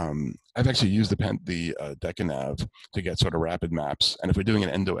 I've actually used the DecaNav to get sort of rapid maps. And if we're doing an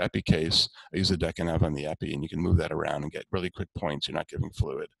endo-epi case, I use the DecaNav on the epi, and you can move that around and get really quick points. You're not giving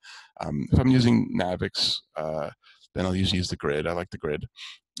fluid. If I'm using Navix, then I'll usually use the grid. I like the grid.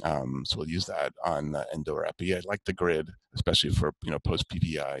 So we'll use that on endo or epi. I like the grid, especially for post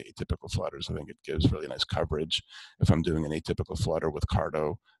PVI atypical flutters. I think it gives really nice coverage. If I'm doing an atypical flutter with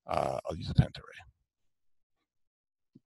Cardo, I'll use a Pentaray.